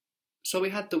So we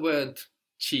had the word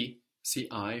ci, ci,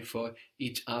 for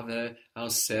each other,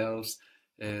 ourselves,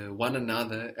 one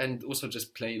another, and also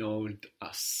just plain old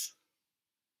us.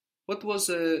 What was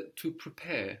to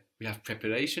prepare? We have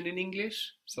preparation in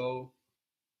English, so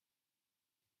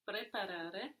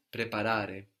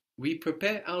preparare. We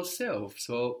prepare ourselves,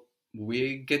 so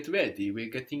we get ready,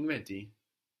 we're getting ready.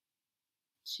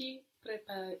 Ci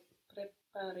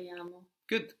prepariamo.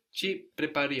 Good, ci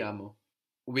prepariamo.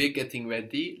 We're getting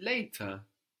ready later.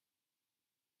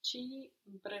 Ci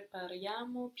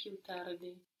prepariamo più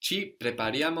tardi. Ci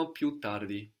prepariamo più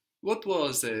tardi. What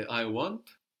was I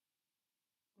want?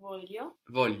 Voglio.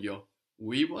 Voglio.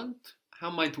 We want?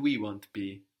 How might we want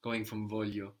be? Going from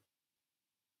voglio.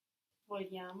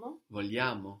 Vogliamo.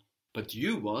 Vogliamo. But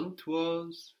you want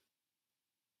was?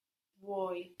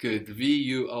 Vuoi. Good.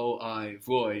 V-U-O-I.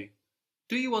 Vuoi.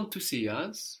 Do you want to see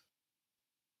us?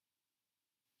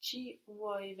 Ci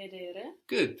vuoi vedere?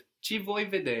 Good. Ci vuoi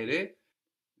vedere?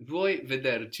 Vuoi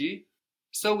vederci?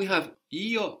 So we have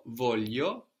io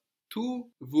voglio, tu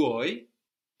vuoi,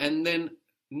 and then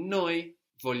noi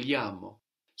vogliamo.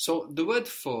 So the word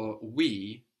for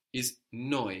we is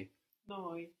noi.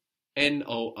 Noi.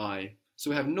 N-O-I.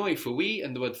 So we have noi for we,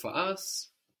 and the word for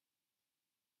us,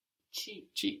 Ci.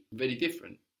 ci. Very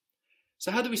different.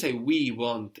 So how do we say we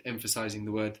want, emphasizing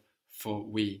the word for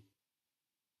we?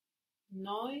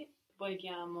 Noi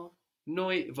vogliamo.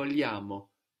 Noi vogliamo.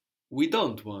 We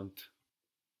don't want.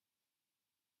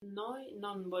 Noi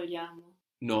non vogliamo.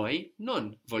 Noi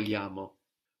non vogliamo.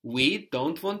 We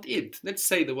don't want it. Let's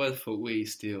say the word for we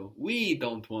still. We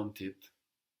don't want it.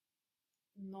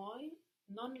 Noi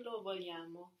non lo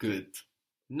vogliamo. Good.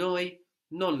 Noi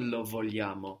non lo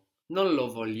vogliamo. Non lo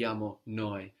vogliamo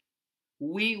noi.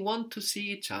 We want to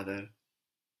see each other.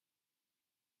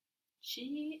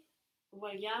 Ci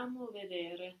vogliamo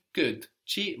vedere. Good.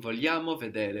 Ci vogliamo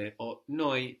vedere. O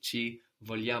noi ci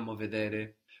vogliamo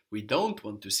vedere. We don't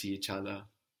want to see each other.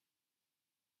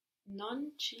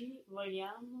 Non ci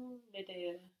vogliamo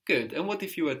vedere. Good. And what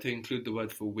if you were to include the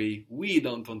word for we? We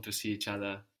don't want to see each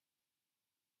other.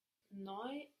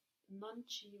 Noi non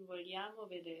ci vogliamo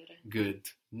vedere. Good.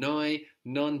 Noi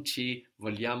non ci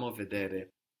vogliamo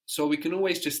vedere. So we can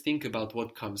always just think about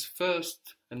what comes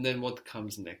first and then what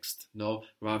comes next, no?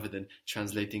 Rather than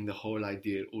translating the whole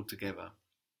idea altogether.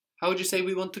 How would you say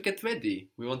we want to get ready?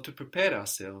 We want to prepare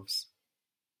ourselves.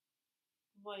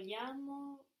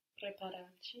 Vogliamo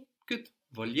prepararci. Good.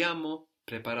 Vogliamo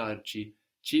prepararci.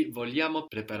 Ci vogliamo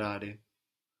preparare.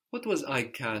 What was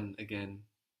I can again?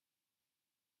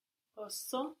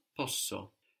 Posso.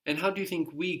 Posso. And how do you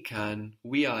think we can,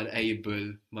 we are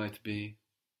able, might be?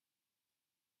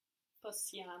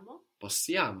 Possiamo.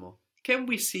 Possiamo. Can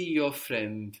we see your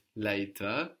friend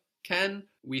later? Can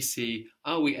we see,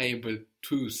 are we able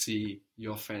to see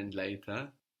your friend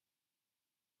later?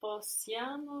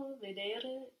 Possiamo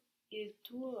vedere il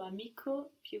tuo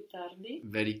amico più tardi?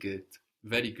 Very good,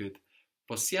 very good.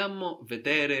 Possiamo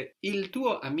vedere il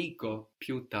tuo amico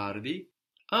più tardi?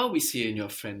 Are we seeing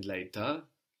your friend later?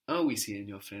 Are we seeing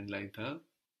your friend later?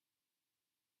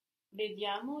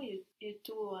 Vediamo il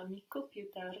tuo amico più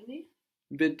tardi?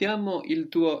 Vediamo il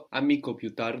tuo amico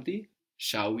più tardi?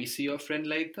 Shall we see your friend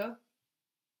later?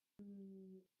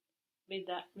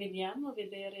 Vediamo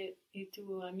vedere il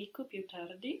tuo amico più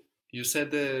tardi? You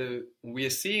said we're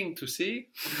seeing to see?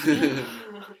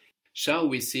 Shall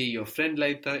we see your friend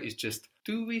later is just,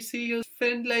 do we see your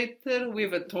friend later,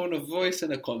 with a tone of voice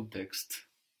and a context.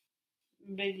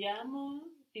 Vediamo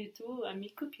il tuo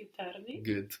amico più tardi?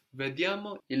 Good.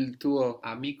 Vediamo il tuo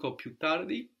amico più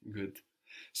tardi? Good.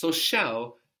 So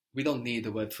shall, we don't need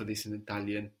a word for this in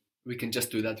Italian. We can just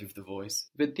do that with the voice.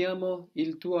 Vediamo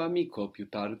il tuo amico più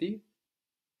tardi?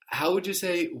 How would you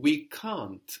say we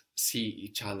can't see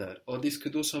each other? Or this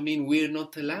could also mean we're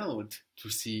not allowed to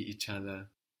see each other.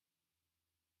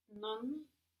 Non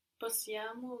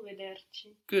possiamo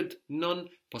vederci. Good. Non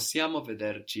possiamo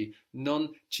vederci. Non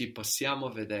ci possiamo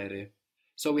vedere.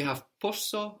 So we have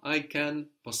posso, I can,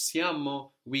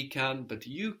 possiamo, we can, but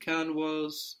you can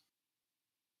was...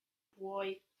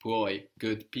 Puoi. Puoi.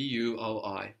 Good.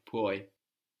 P-U-O-I. Puoi.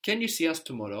 Can you see us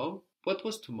tomorrow? What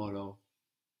was tomorrow?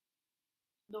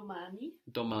 Domani.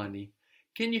 Domani.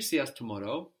 Can you see us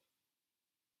tomorrow?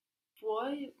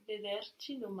 Puoi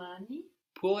vederci domani?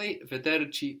 Puoi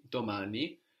vederci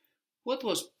domani? What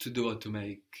was to do or to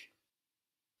make?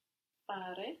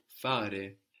 Fare.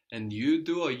 Fare. And you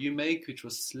do or you make, which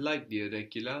was slightly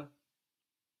irregular?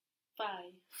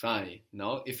 Fai. Fai.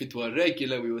 No? If it were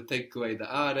regular, we would take away the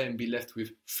are and be left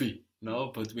with fi.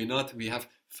 No? But we're not. We have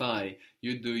fai.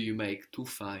 You do, you make. Tu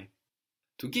fai.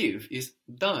 To give is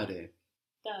dare.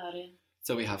 Dare.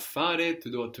 So we have fare,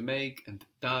 to do or to make, and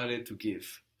dare, to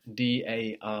give.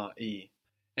 D-A-R-E.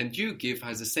 And you give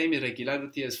has the same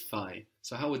irregularity as fai.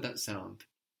 So how would that sound?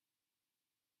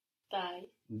 Dai.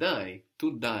 Dai,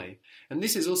 tu dai. And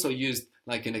this is also used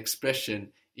like an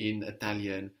expression in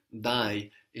Italian.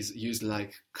 Dai is used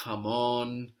like come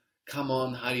on,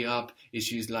 hurry up.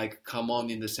 It's used like come on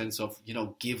in the sense of,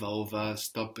 give over,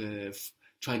 stop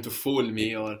trying to fool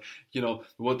me, or,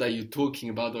 what are you talking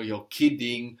about, or you're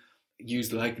kidding.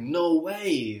 Used like no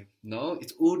way. No,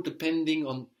 it's all depending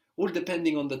on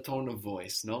the tone of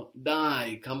voice. No,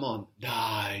 dai, come on,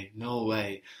 dai, no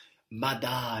way. Ma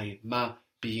dai, ma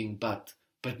being but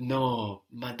no,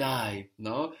 ma dai,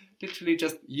 no? Literally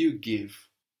just you give.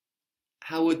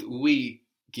 How would we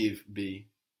give be?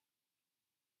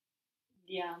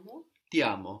 Diamo.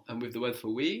 Diamo. And with the word for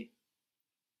we?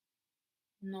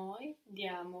 Noi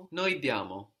diamo. Noi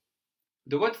diamo.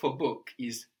 The word for book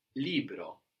is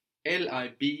libro.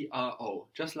 L-I-B-R-O.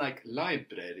 Just like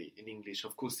library in English.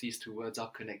 Of course, these two words are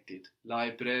connected.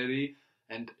 Library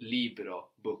and libro,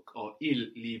 book. Or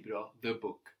il libro, the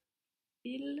book.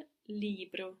 Il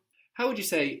libro. How would you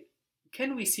say,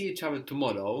 can we see each other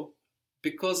tomorrow?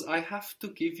 Because I have to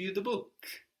give you the book.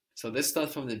 So let's start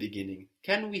from the beginning.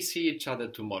 Can we see each other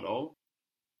tomorrow?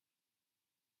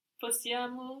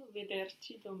 Possiamo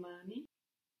vederci domani?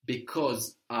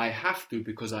 Because I have to,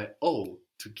 because I owe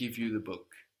to give you the book.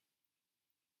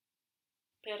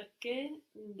 Perché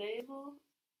devo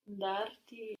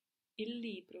darti il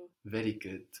libro? Very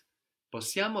good.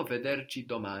 Possiamo vederci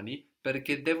domani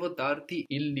perché devo darti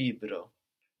il libro.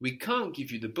 We can't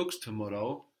give you the books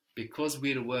tomorrow because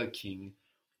we're working.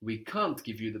 We can't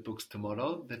give you the books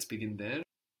tomorrow. Let's begin there.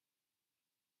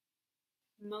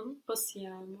 Non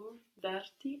possiamo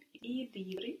darti i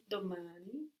libri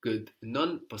domani. Good.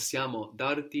 Non possiamo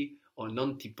darti o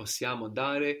non ti possiamo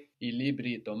dare I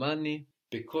libri domani.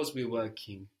 because we're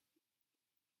working.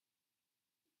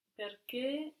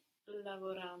 Perché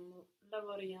lavoriamo.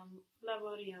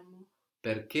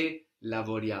 Perché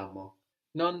lavoriamo.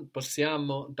 Non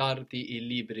possiamo darti i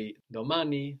libri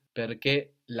domani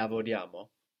perché lavoriamo.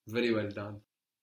 Very well done.